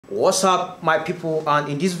What's up, my people? And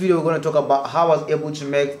in this video we're going to talk about how I was able to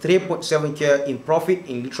make 3.7k in profit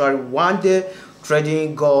in literally 1 day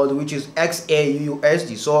trading gold, which is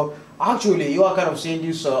XAUUSD. So actually you are kind of seeing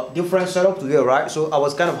this different setup today, right? So I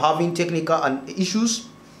was kind of having technical and issues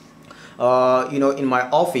in my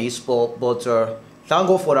office, but thank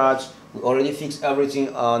God for that. We already fixed everything,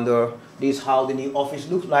 and this is how the new office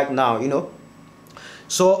looks like now.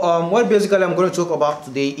 So what basically I'm going to talk about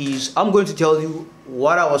today is I'm going to tell you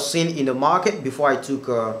what I was seeing in the market before I took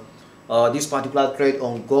this particular trade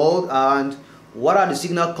on gold, and what are the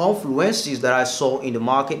signal confluences that I saw in the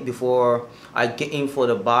market before I get in for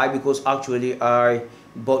the buy, because actually I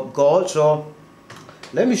bought gold. So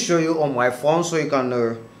let me show you on my phone so you can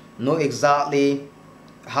know exactly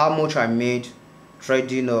how much I made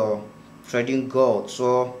trading gold.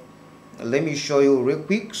 So let me show you real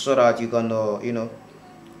quick so that you can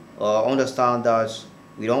understand that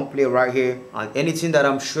we don't play right here, and anything that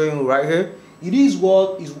I'm showing you right here, it is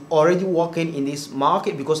what is already working in this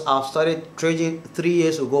market, because I've started trading 3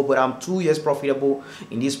 years ago, but I'm 2 years profitable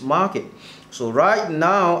in this market. So right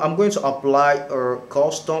now I'm going to apply a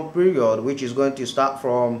custom period, which is going to start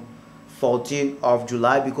from 14th of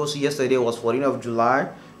July, because yesterday was 14th of July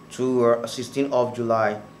to 16th of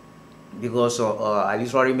July, because I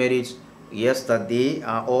literally made it yesterday,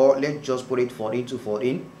 or let's just put it 14 to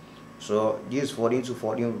 14. So this is 14 to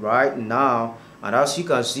 14 right now, and as you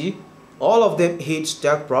can see, all of them hit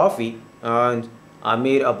stock profit, and I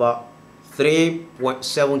made about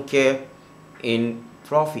 3.7k in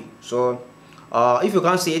profit. So if you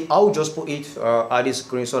can't see it, I'll just put it at the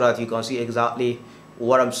screen so that you can see exactly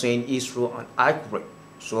what I'm saying is true and accurate.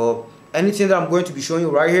 So anything that I'm going to be showing you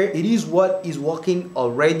right here, it is what is working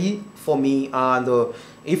already for me, and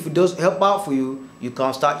if it does help out for you, you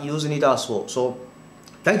can start using it as well. So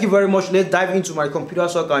thank you very much. Let's dive into my computer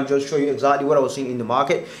so I can just show you exactly what I was seeing in the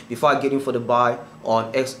market before I get in for the buy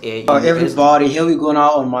on XAUUSD. Everybody, here we go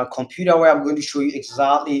now on my computer, where I'm going to show you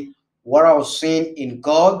exactly what I was seeing in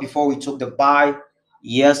gold before we took the buy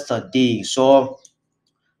yesterday. So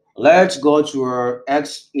let's go to our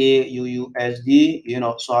XAUUSD,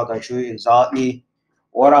 so I can show you exactly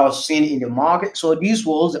what I was seeing in the market. So this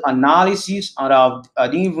was the analysis, and I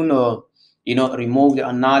didn't even remove the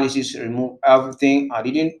analysis, remove everything. I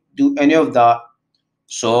didn't do any of that.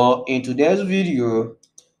 So in today's video,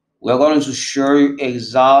 we're going to show you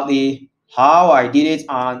exactly how I did it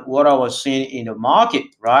and what I was seeing in the market,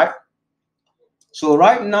 right? So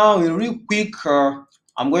right now, real quick,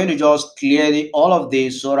 I'm going to just clear all of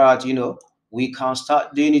this so that we can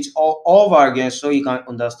start doing it all over again, so you can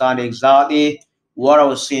understand exactly what I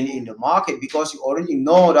was seeing in the market, because you already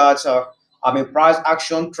know that I'm a price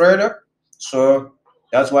action trader. So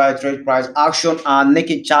that's why I trade price action and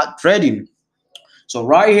naked chart trading. So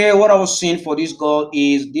right here, what I was seeing for this gold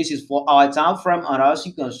is, this is for our time frame, and as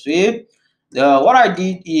you can see, what I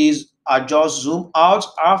did is I just zoom out.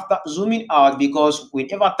 After zooming out, because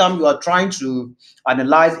whenever time you are trying to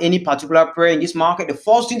analyze any particular pair in this market, the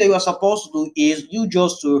first thing that you are supposed to do is you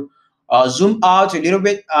just to zoom out a little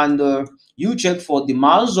bit, and you check for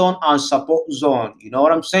demand zone and support zone. You know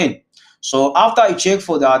what I'm saying? So after I check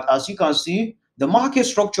for that, as you can see, the market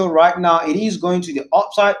structure right now, it is going to the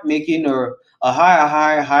upside, making a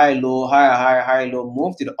high low, high low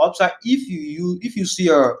move to the upside. If you see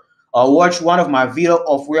watch one of my video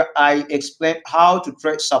of where I explain how to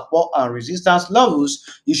trade support and resistance levels,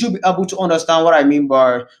 you should be able to understand what I mean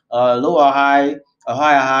by lower high,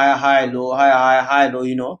 high low, high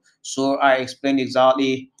low. So I explained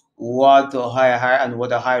exactly what the high and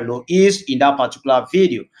what the high low is in that particular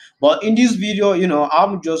video. But in this video,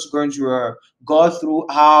 I'm just going to go through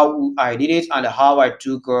how I did it and how I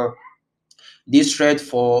took this trade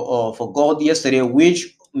for gold yesterday,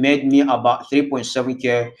 which made me about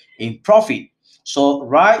 3.7k in profit. So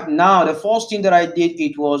right now, the first thing that I did,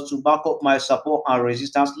 it was to back up my support and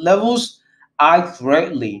resistance levels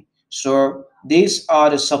accurately. So these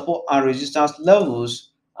are the support and resistance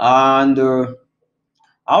levels, and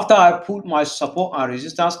after I put my support and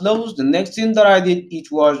resistance levels, the next thing that I did,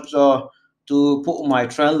 it was to put my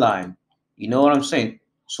trend line. You know what I'm saying?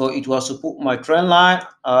 So it was to put my trend line,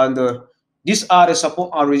 and these are the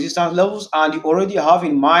support and resistance levels, and you already have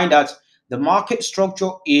in mind that the market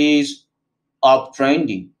structure is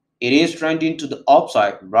uptrending. It is trending to the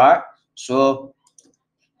upside, right? So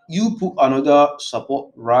you put another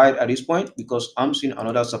support right at this point, because I'm seeing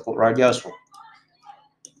another support right there as well.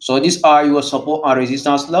 So these are your support and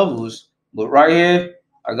resistance levels. But right here,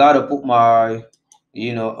 I gotta put my,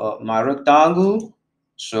 my rectangle.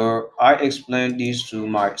 So I explain this to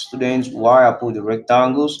my students why I put the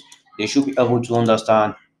rectangles. They should be able to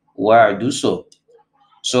understand why I do so.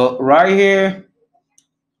 So right here,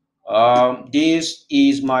 this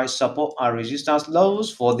is my support and resistance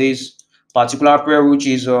levels for this particular pair, which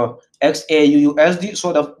is XAUUSD.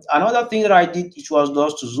 So the another thing that I did, it was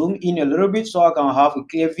just to zoom in a little bit so I can have a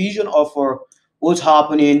clear vision of what's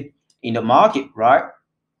happening in the market, right?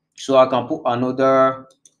 So I can put another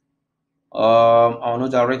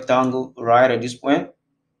rectangle right at this point,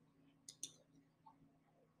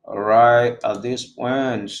 right at this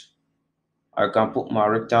point. I can put my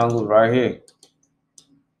rectangle right here.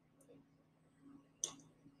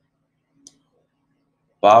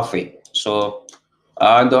 Perfect. So,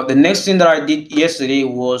 and the next thing that I did yesterday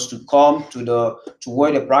was to come to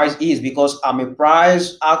where the price is, because I'm a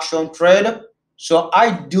price action trader. So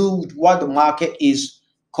I deal with what the market is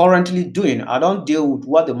currently doing. I don't deal with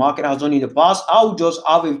what the market has done in the past. I'll just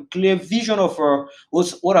have a clear vision of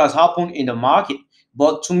what has happened in the market.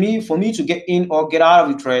 But to me, for me to get in or get out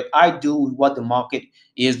of the trade, I deal with what the market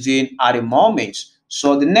is doing at the moment.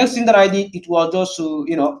 So the next thing that I did, it was just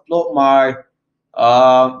to plot my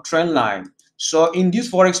trend line. So in this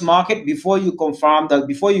forex market, before you confirm that,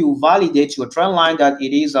 before you validate your trend line that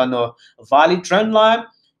it is a valid trend line,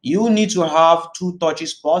 you need to have two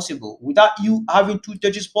touches possible. Without you having two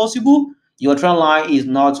touches possible, your trend line is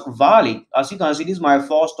not valid. As you can see, this is my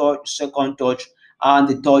first touch, second touch, and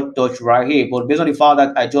the third touch right here. But based on the fact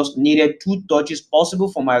that I just needed two touches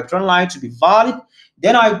possible for my trend line to be valid,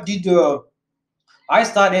 then I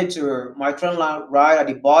started to my trend line right at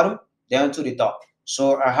the bottom, then to the top.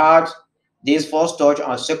 So I had this first touch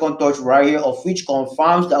and second touch right here, of which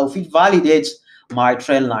confirms that, of which validates my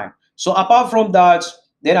trend line. So apart from that,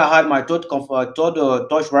 then I had my third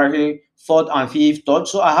touch right here, fourth and fifth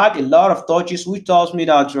touch. So I had a lot of touches, which tells me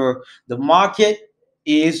that the market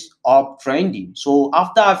is uptrending. So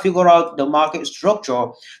after I figure out the market structure,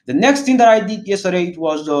 the next thing that I did yesterday, it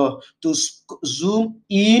was to zoom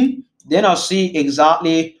in, then I'll see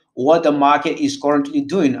exactly what the market is currently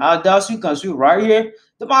doing. And as you can see right here,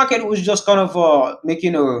 the market was just kind of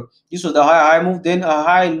making this was the high move, then a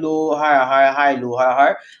high low, high low,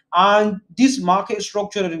 high. And this market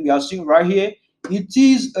structure that we are seeing right here, it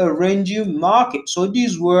is a ranging market. So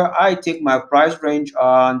this is where I take my price range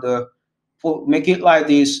and make it like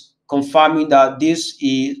this, confirming that this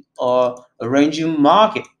is a ranging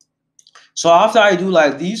market. So after I do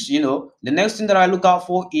like this, the next thing that I look out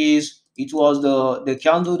for is, it was the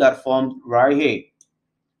candle that formed right here.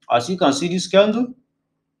 As you can see, this candle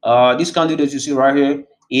that you see right here,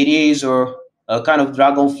 it is a kind of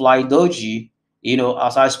dragonfly doji.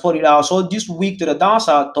 As I spotted out, so this week to the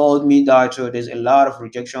downside told me that there's a lot of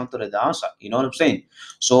rejection to the downside. You know what I'm saying?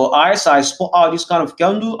 So as I spot out this kind of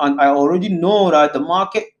candle, and I already know that the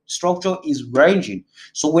market structure is ranging.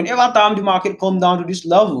 So whenever time the market come down to this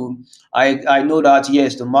level, I know that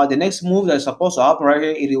yes, the next move that's supposed to happen right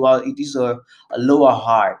here, it is a lower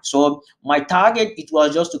high. So my target, it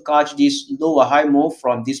was just to catch this lower high move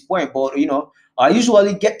from this point, but I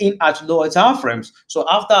usually get in at lower time frames. So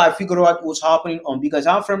after I figure out what's happening on bigger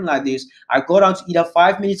time frame like this, I go down to either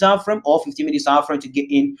 5 minute time frame or 15 minute time frame to get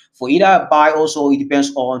in for either buy. Also, it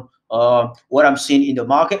depends on what I'm seeing in the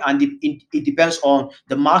market, and it depends on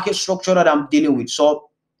the market structure that I'm dealing with. So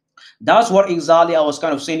that's what exactly I was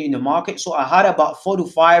kind of saying in the market. So I had about 4 to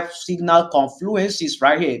 5 signal confluences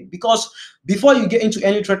right here, because before you get into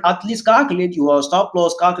any trade, at least calculate your stop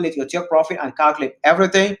loss, calculate your take profit, and calculate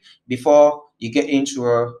everything before you get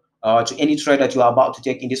into to any trade that you are about to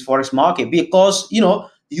take in this forex market. Because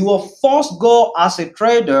your first goal as a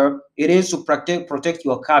trader, it is to protect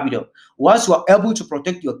your capital. Once you are able to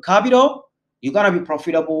protect your capital, you're gonna be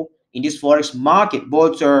profitable in this forex market.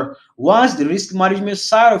 But once the risk management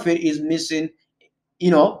side of it is missing,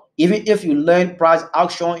 even if you learn price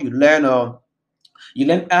action, you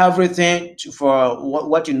learn everything for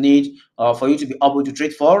what you need for you to be able to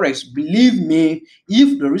trade forex. Believe me,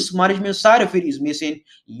 if the risk management side of it is missing,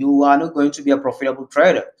 you are not going to be a profitable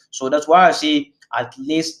trader. So that's why I say, at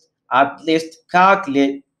least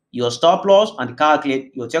calculate your stop loss and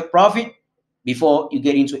calculate your take profit before you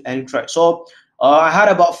get into any trade. So I had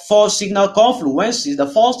about 4 signal confluences. The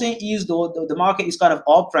first thing is the market is kind of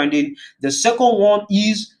uptrending. The second one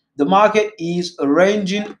is the market is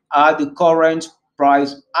ranging at the current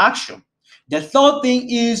price action. The third thing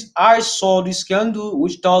is, I saw this candle,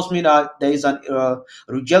 which tells me that there is an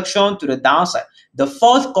rejection to the downside. The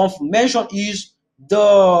fourth confirmation is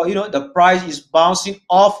the price is bouncing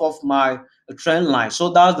off of my trend line. So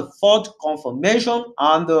that's the fourth confirmation.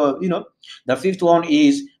 And the fifth one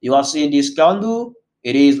is, you are seeing this candle.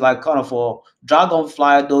 It is like kind of a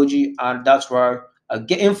dragonfly doji, and that's where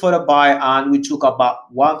getting for the buy, and we took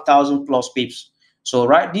about 1,000 plus pips. So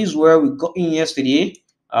right, this is where we got in yesterday.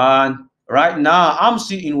 And right now I'm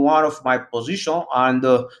still in one of my position, and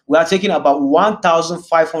we are taking about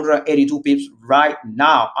 1,582 pips right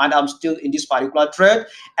now, and I'm still in this particular trade,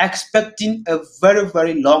 expecting a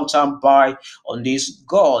very long term buy on this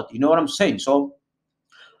god, you know what I'm saying? So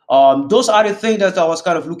those are the things that I was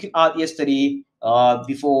kind of looking at yesterday,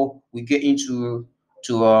 before we get into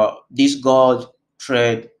this gold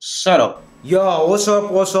trade setup. Yo, what's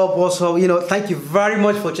up, what's up, what's up? Thank you very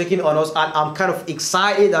much for checking on us, and I'm kind of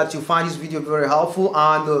excited that you find this video very helpful.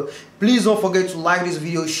 And please don't forget to like this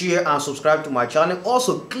video, share, and subscribe to my channel.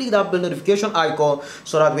 Also, click that bell notification icon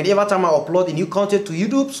so that whenever time I upload a new content to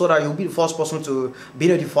YouTube, so that you'll be the first person to be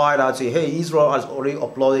notified that say, hey, Israel has already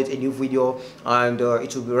uploaded a new video, and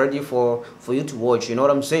it will be ready for you to watch. You know what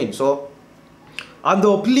I'm saying? So, and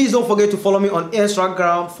please don't forget to follow me on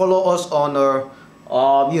Instagram, follow us on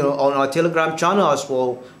on our Telegram channel as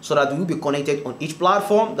well, so that we'll be connected on each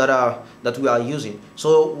platform that we are using.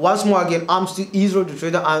 So once more again, I'm still Israel the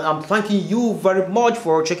Trader, and I'm thanking you very much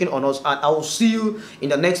for checking on us, and I will see you in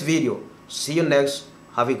the next video. See you next.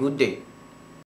 Have a good day.